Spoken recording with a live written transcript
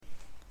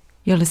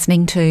You're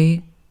listening to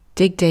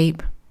Dig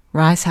Deep,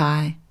 Rise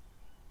High,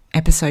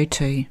 Episode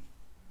 2.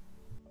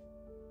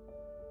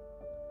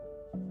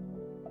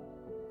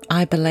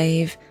 I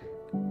believe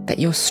that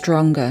you're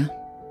stronger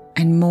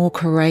and more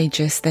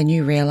courageous than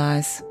you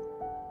realise,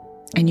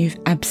 and you've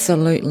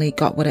absolutely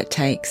got what it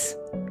takes.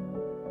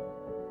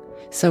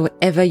 So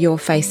whatever you're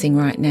facing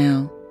right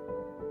now,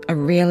 a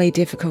really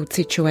difficult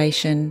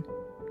situation,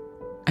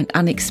 an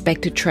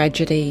unexpected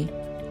tragedy,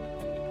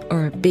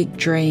 or a big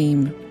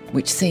dream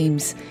which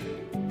seems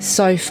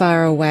so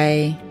far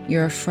away,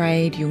 you're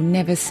afraid you'll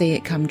never see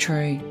it come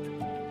true.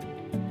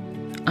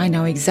 I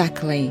know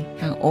exactly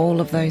how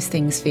all of those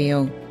things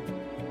feel.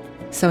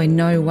 So in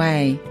no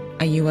way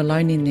are you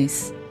alone in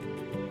this.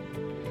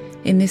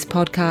 In this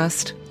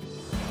podcast,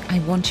 I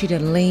want you to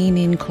lean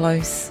in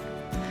close.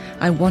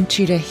 I want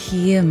you to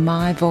hear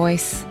my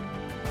voice.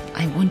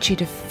 I want you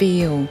to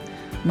feel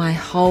my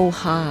whole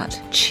heart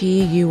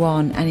cheer you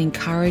on and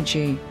encourage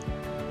you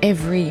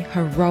every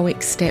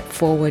heroic step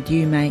forward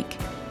you make.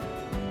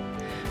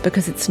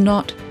 Because it's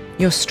not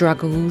your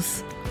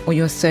struggles or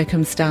your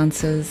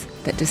circumstances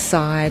that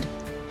decide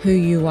who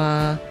you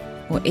are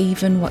or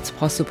even what's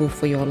possible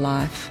for your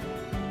life.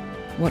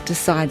 What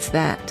decides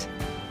that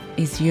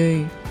is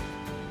you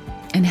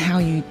and how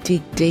you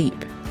dig deep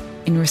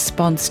in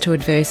response to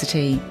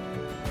adversity,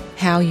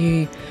 how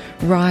you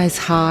rise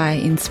high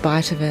in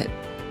spite of it,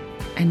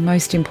 and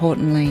most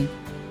importantly,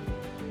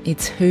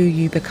 it's who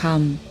you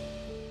become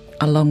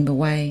along the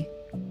way.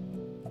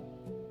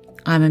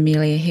 I'm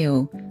Amelia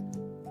Hill,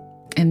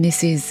 and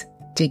this is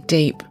Dig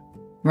Deep,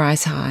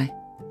 Rise High.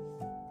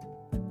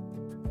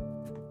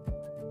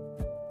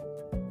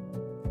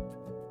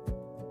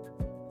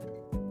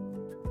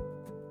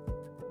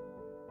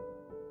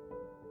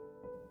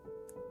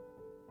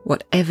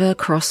 Whatever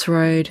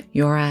crossroad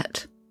you're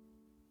at,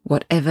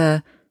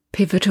 whatever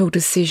pivotal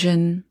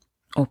decision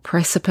or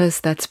precipice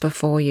that's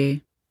before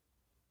you,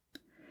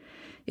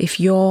 if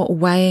you're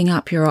weighing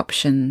up your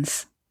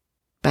options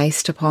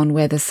based upon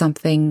whether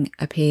something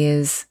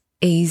appears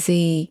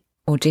easy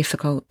or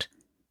difficult,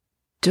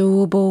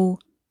 doable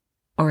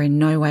or in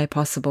no way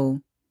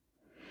possible,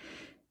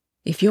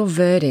 if your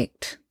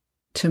verdict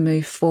to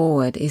move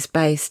forward is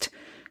based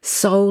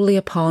solely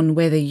upon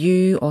whether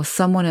you or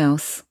someone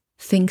else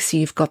thinks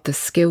you've got the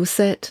skill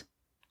set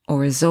or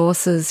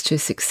resources to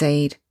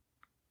succeed,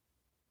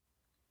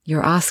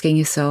 you're asking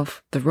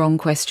yourself the wrong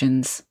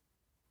questions.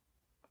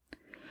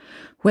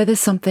 Whether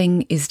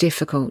something is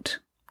difficult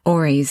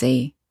or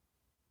easy,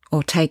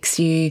 or takes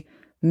you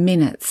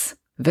minutes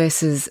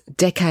versus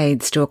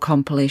decades to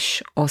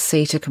accomplish or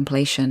see to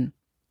completion,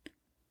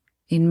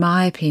 in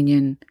my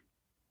opinion,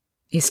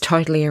 is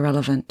totally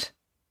irrelevant.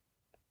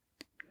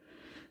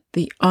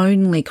 The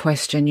only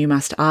question you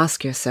must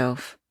ask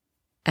yourself,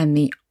 and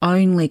the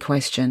only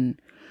question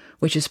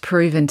which has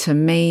proven to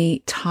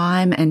me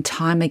time and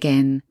time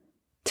again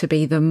to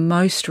be the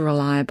most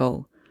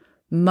reliable,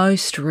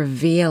 most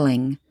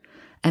revealing,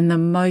 and the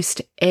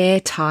most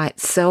airtight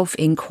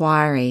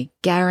self-inquiry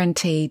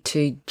guaranteed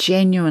to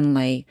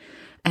genuinely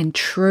and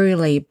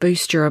truly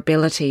boost your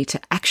ability to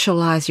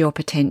actualize your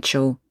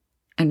potential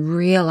and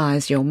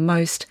realize your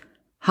most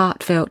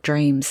heartfelt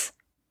dreams,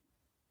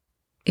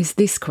 is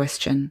this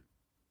question.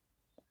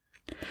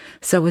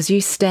 So as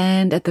you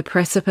stand at the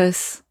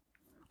precipice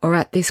or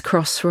at this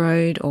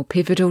crossroad or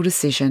pivotal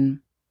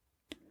decision,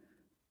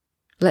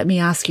 let me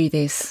ask you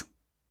this.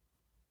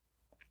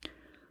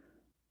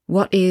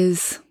 What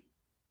is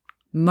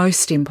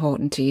most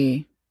important to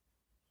you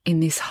in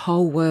this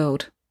whole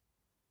world?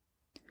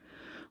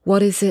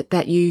 What is it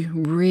that you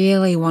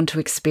really want to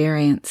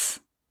experience,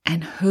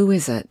 and who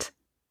is it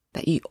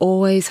that you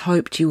always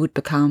hoped you would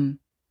become?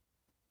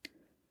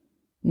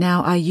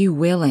 Now, are you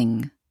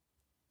willing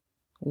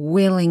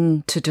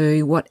to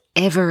do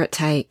whatever it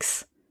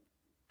takes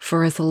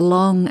for as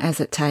long as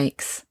it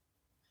takes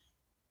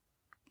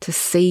to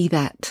see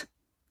that,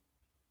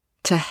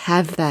 to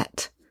have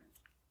that,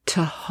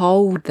 to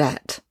hold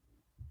that,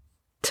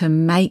 to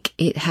make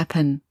it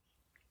happen?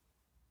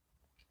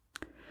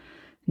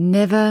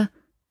 Never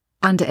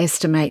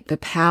underestimate the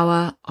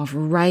power of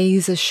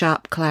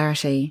razor-sharp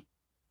clarity,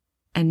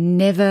 and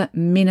never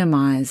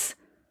minimize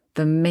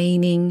the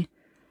meaning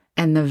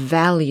and the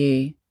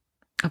value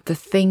of the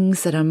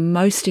things that are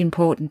most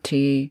important to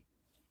you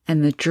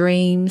and the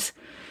dreams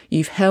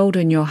you've held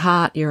in your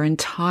heart your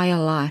entire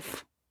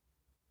life.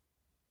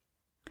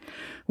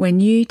 When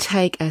you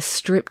take a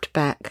stripped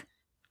back,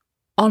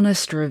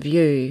 honest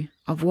review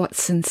of what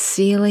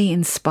sincerely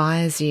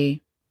inspires you,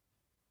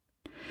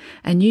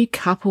 and you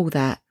couple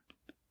that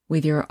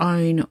with your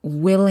own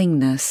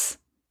willingness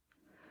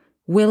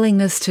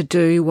to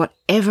do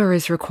whatever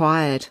is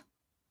required,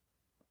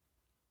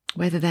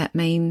 whether that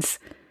means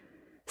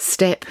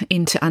step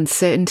into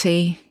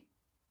uncertainty,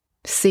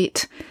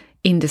 sit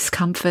in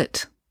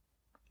discomfort,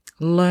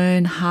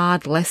 learn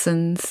hard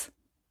lessons,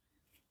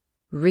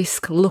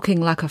 risk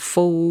looking like a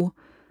fool,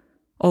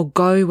 or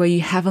go where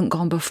you haven't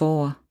gone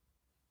before.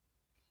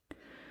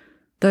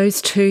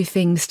 Those two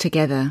things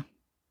together,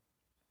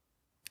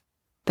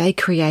 They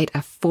create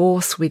a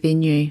force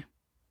within you,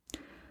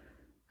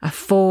 a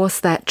force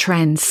that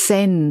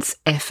transcends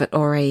effort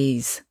or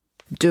ease,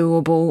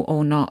 doable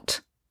or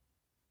not.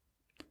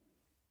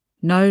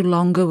 No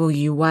longer will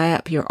you weigh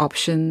up your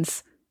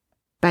options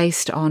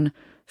based on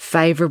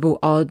favourable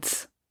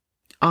odds,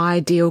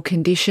 ideal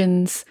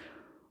conditions,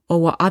 or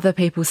what other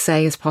people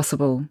say is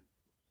possible,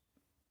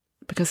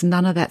 because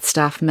none of that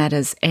stuff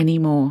matters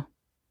anymore.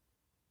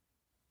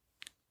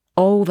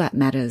 All that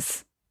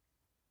matters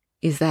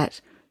is that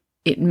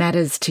it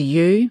matters to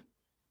you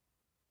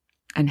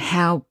and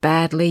how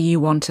badly you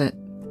want it.